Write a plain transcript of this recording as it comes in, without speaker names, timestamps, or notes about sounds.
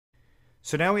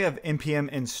So now we have npm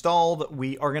installed.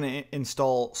 We are going to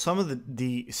install some of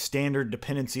the standard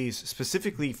dependencies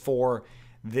specifically for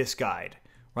this guide,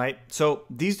 right? So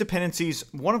these dependencies,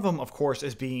 one of them, of course,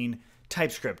 is being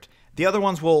TypeScript. The other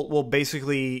ones will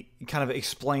basically kind of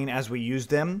explain as we use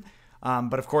them.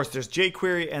 But of course, there's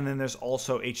jQuery, and then there's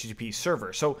also HTTP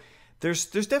server. So there's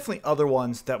definitely other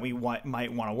ones that we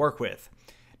might want to work with.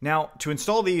 Now, to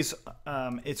install these,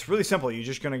 it's really simple. You're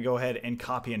just going to go ahead and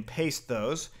copy and paste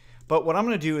those. But what I'm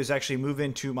going to do is actually move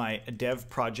into my dev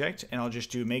project, and I'll just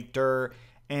do make dir,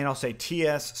 and I'll say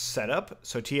ts setup.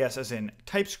 So ts as in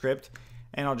TypeScript,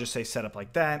 and I'll just say setup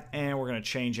like that, and we're going to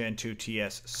change into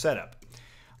ts setup.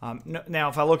 Now,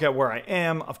 if I look at where I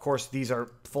am, of course, these are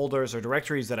folders or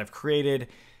directories that I've created.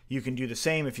 You can do the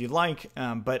same if you'd like,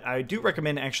 but I do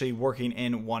recommend actually working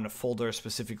in one folder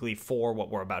specifically for what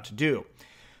we're about to do.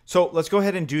 So let's go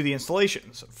ahead and do the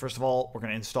installations. First of all, we're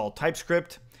going to install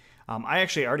TypeScript. I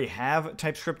actually already have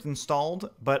TypeScript installed,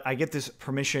 but I get this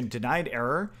permission denied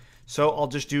error. So I'll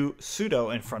just do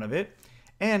sudo in front of it,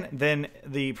 and then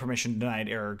the permission denied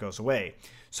error goes away.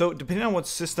 So depending on what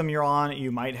system you're on,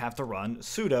 you might have to run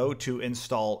sudo to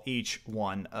install each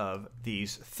one of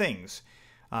these things,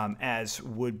 as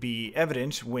would be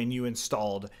evident when you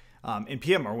installed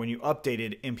npm or when you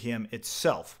updated npm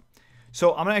itself.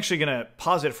 So I'm actually going to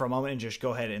pause it for a moment and just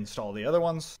go ahead and install the other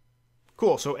ones.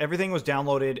 Cool, so everything was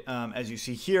downloaded, as you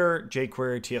see here,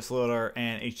 jQuery, TS Loader,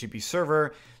 and HTTP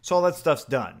Server, so all that stuff's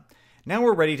done. Now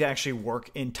we're ready to actually work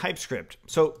in TypeScript.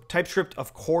 So TypeScript,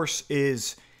 of course,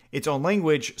 is its own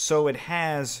language, so it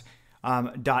has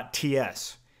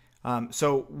 .ts.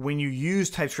 So when you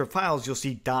use TypeScript files, you'll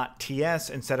see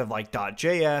 .ts instead of like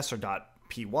 .js or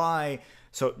 .py,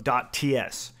 so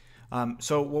 .ts.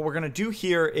 So what we're going to do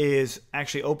here is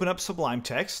actually open up Sublime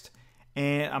Text,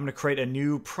 and I'm going to create a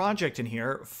new project in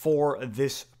here for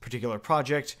this particular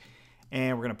project,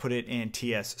 and we're going to put it in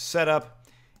ts setup.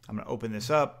 I'm going to open this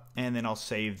up, and then I'll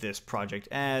save this project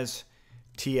as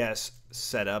ts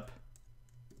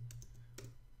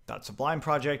setup.sublime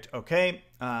project. Okay.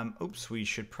 Oops, we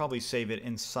should probably save it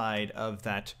inside of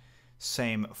that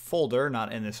same folder,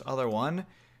 not in this other one.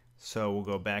 So we'll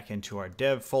go back into our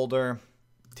dev folder,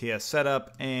 ts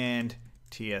setup, and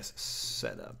ts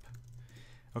setup.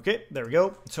 Okay, there we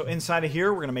go. So inside of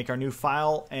here, we're going to make our new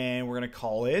file, and we're going to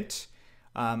call it,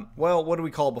 well, what did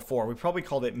we call it before? We probably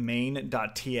called it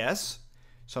main.ts.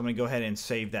 So I'm going to go ahead and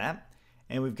save that.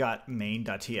 And we've got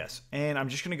main.ts. And I'm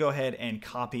just going to go ahead and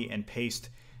copy and paste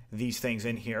these things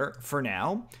in here for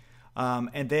now.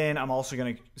 And then I'm also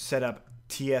going to set up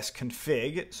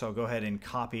tsconfig. So I'll go ahead and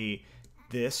copy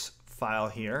this file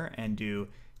here and do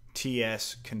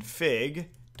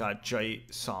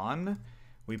tsconfig.json.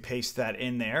 We paste that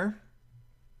in there.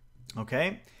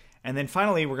 Okay. And then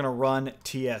finally, we're going to run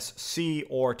tsc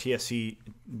or tsc-watch.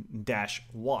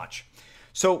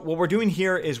 So what we're doing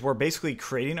here is we're basically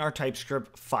creating our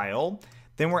TypeScript file.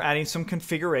 Then we're adding some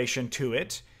configuration to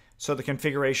it. So the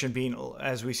configuration being,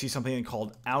 as we see, something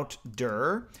called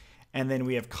outdir, and then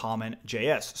we have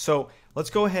common.js. So let's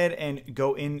go ahead and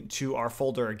go into our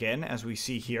folder again, as we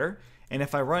see here. And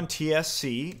if I run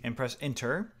tsc and press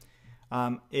enter,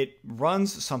 it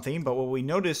runs something, but what we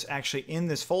notice actually in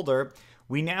this folder,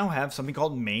 we now have something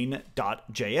called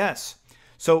main.js.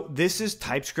 So this is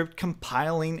TypeScript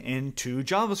compiling into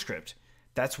JavaScript.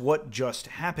 That's what just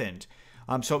happened.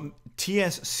 So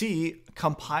TSC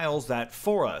compiles that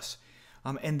for us.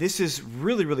 And this is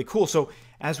really, really cool. So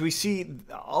as we see,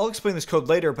 I'll explain this code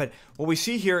later, but what we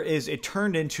see here is it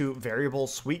turned into variable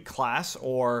suite class,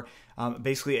 or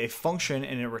basically a function,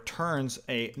 and it returns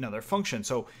another function.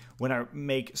 So when I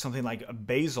make something like a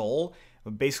Bazel,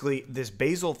 basically this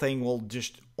Bazel thing will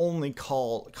just only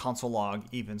call console log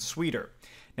even sweeter.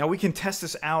 Now we can test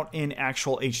this out in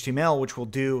actual HTML, which we'll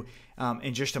do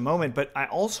in just a moment, but I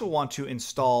also want to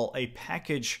install a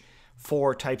package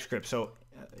for TypeScript. So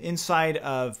inside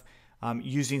of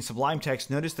using Sublime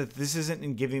Text, notice that this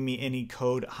isn't giving me any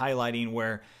code highlighting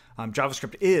where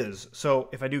JavaScript is. So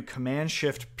if I do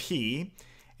Command-Shift-P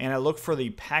and I look for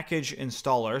the package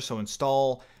installer, so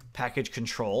install package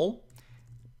control,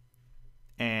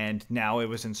 and now it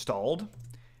was installed.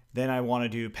 Then I want to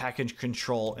do package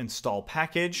control install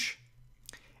package,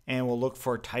 and we'll look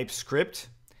for TypeScript,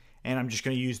 and I'm just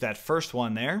going to use that first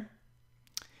one there.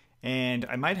 And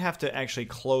I might have to actually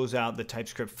close out the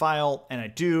TypeScript file, and I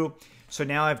do. So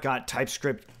now I've got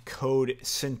TypeScript code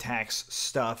syntax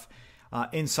stuff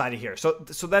inside of here. So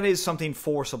that is something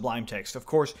for Sublime Text. Of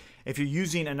course, if you're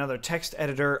using another text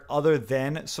editor other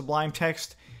than Sublime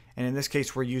Text, and in this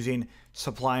case we're using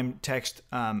Sublime Text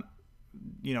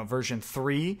version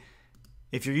 3,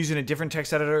 If you're using a different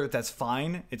text editor, that's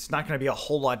fine. It's not going to be a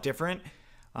whole lot different,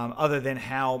 other than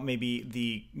how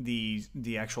maybe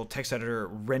the actual text editor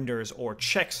renders or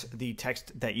checks the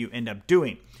text that you end up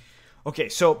doing. Okay,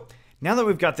 so now that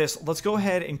we've got this, let's go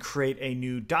ahead and create a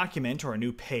new document or a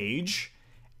new page.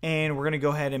 And we're going to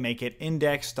go ahead and make it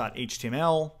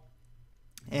index.html.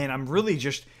 And I'm really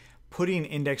just putting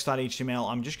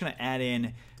index.html. I'm just going to add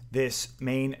in this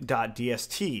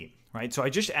main.dst, right? So I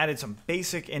just added some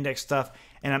basic index stuff,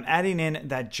 and I'm adding in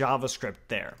that JavaScript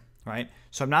there, right?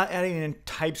 So I'm not adding in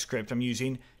TypeScript. I'm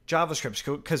using JavaScript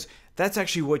because that's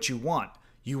actually what you want.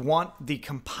 You want the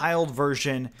compiled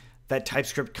version that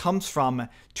TypeScript comes from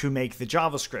to make the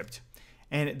JavaScript.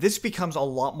 And this becomes a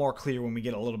lot more clear when we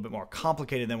get a little bit more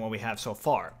complicated than what we have so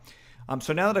far.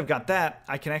 So now that I've got that,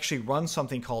 I can actually run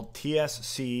something called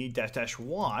tsc-watch.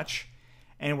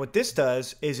 And what this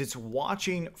does is it's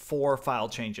watching for file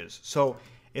changes. So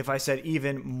if I said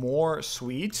even more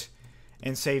sweet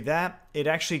and save that, it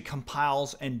actually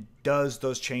compiles and does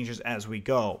those changes as we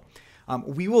go.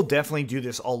 We will definitely do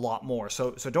this a lot more.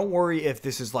 So don't worry if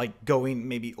this is like going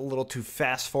maybe a little too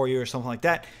fast for you or something like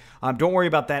that. Don't worry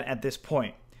about that at this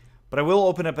point. But I will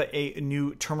open up a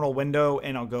new terminal window,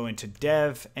 and I'll go into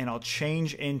dev, and I'll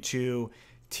change into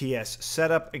TS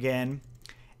setup again.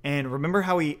 And remember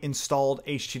how we installed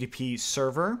HTTP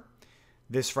server?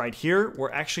 This right here,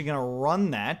 we're actually going to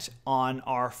run that on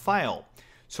our file.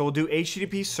 So we'll do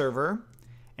HTTP server,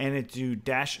 and it do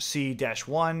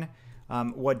 -c-1.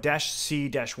 What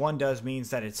 -c-1 does means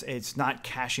that it's not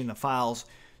caching the files.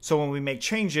 So when we make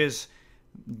changes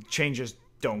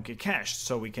don't get cached,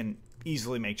 so we can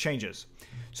easily make changes.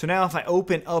 So now if I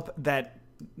open up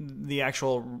the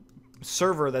actual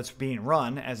server that's being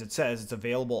run, as it says, it's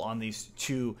available on these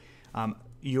two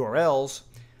URLs,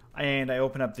 and I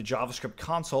open up the JavaScript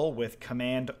console with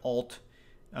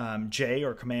Command-Alt-J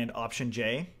or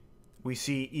Command-Option-J, we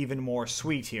see even more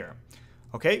sweet here.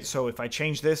 Okay, so if I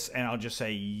change this, and I'll just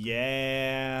say,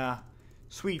 yeah,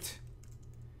 sweet,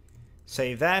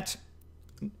 save that.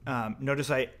 Notice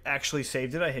I actually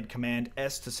saved it. I hit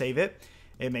Command-S to save it.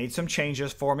 It made some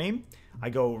changes for me.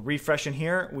 I go refresh in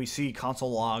here. We see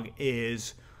console log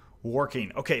is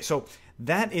working. Okay, so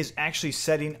that is actually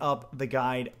setting up the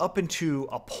guide up into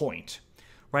a point,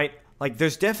 right? Like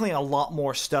there's definitely a lot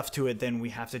more stuff to it than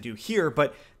we have to do here,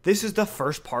 but this is the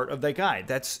first part of the guide.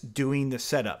 That's doing the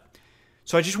setup.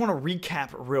 So I just want to recap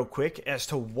real quick as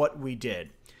to what we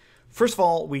did. First of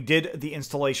all, we did the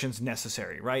installations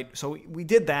necessary, right? So we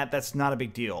did that. That's not a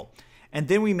big deal. And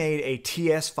then we made a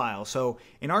TS file. So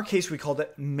in our case, we called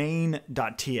it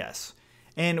main.ts.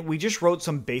 And we just wrote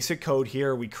some basic code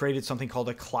here. We created something called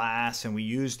a class, and we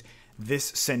used this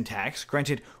syntax.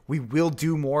 Granted, we will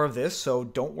do more of this, so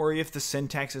don't worry if the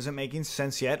syntax isn't making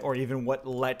sense yet, or even what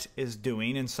let is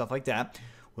doing and stuff like that.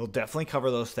 We'll definitely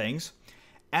cover those things.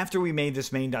 After we made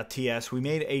this main.ts, we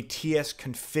made a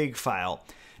tsconfig file.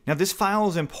 Now, this file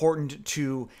is important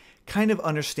to kind of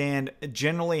understand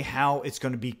generally how it's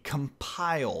going to be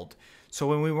compiled. So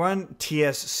when we run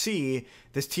tsc,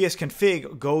 this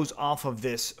tsconfig goes off of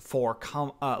this for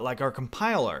like our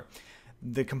compiler.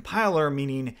 The compiler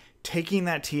meaning taking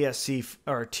that tsc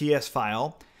or ts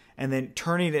file and then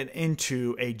turning it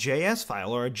into a JS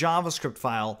file or a JavaScript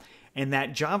file. And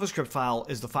that JavaScript file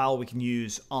is the file we can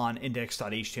use on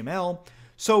index.html.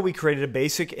 So we created a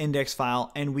basic index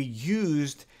file, and we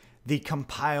used the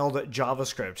compiled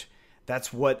JavaScript.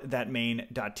 That's what that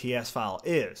main.ts file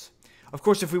is. Of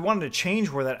course, if we wanted to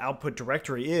change where that output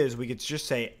directory is, we could just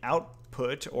say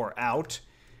output or out,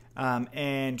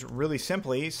 and really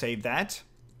simply save that.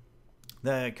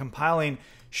 The compiling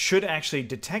should actually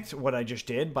detect what I just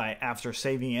did after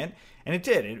saving it, and it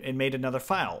did. It made another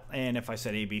file. And if I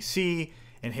said ABC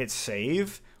and hit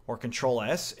save or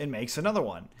Control-S, it makes another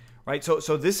one, right?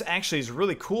 So this actually is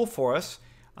really cool for us.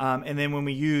 And then when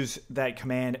we use that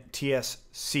command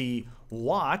tsc-watch,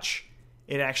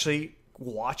 it actually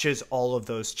watches all of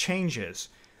those changes.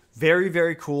 Very,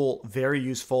 very cool, very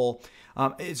useful.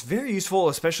 It's very useful,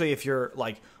 especially if you're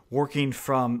like working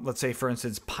from, let's say, for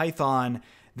instance, Python.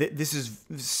 This is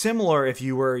similar if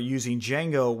you were using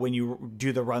Django when you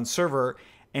do the run server,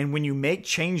 and when you make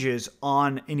changes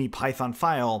on any Python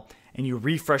file and you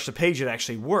refresh the page, it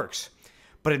actually works.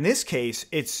 But in this case,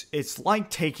 it's like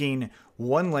taking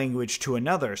one language to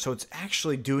another. So it's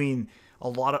actually doing a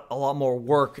lot more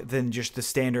work than just the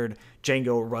standard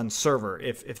Django run server,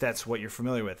 if that's what you're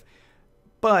familiar with.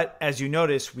 But as you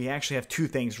notice, we actually have two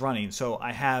things running. So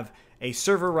I have a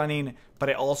server running, but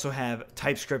I also have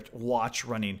TypeScript watch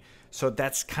running. So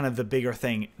that's kind of the bigger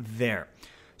thing there.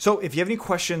 So if you have any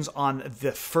questions on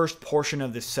the first portion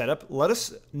of this setup, let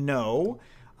us know.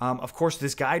 Of course,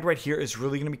 this guide right here is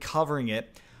really going to be covering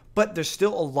it, but there's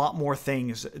still a lot more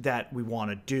things that we want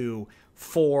to do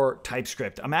for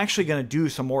TypeScript. I'm actually going to do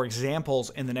some more examples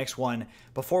in the next one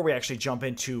before we actually jump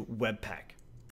into Webpack.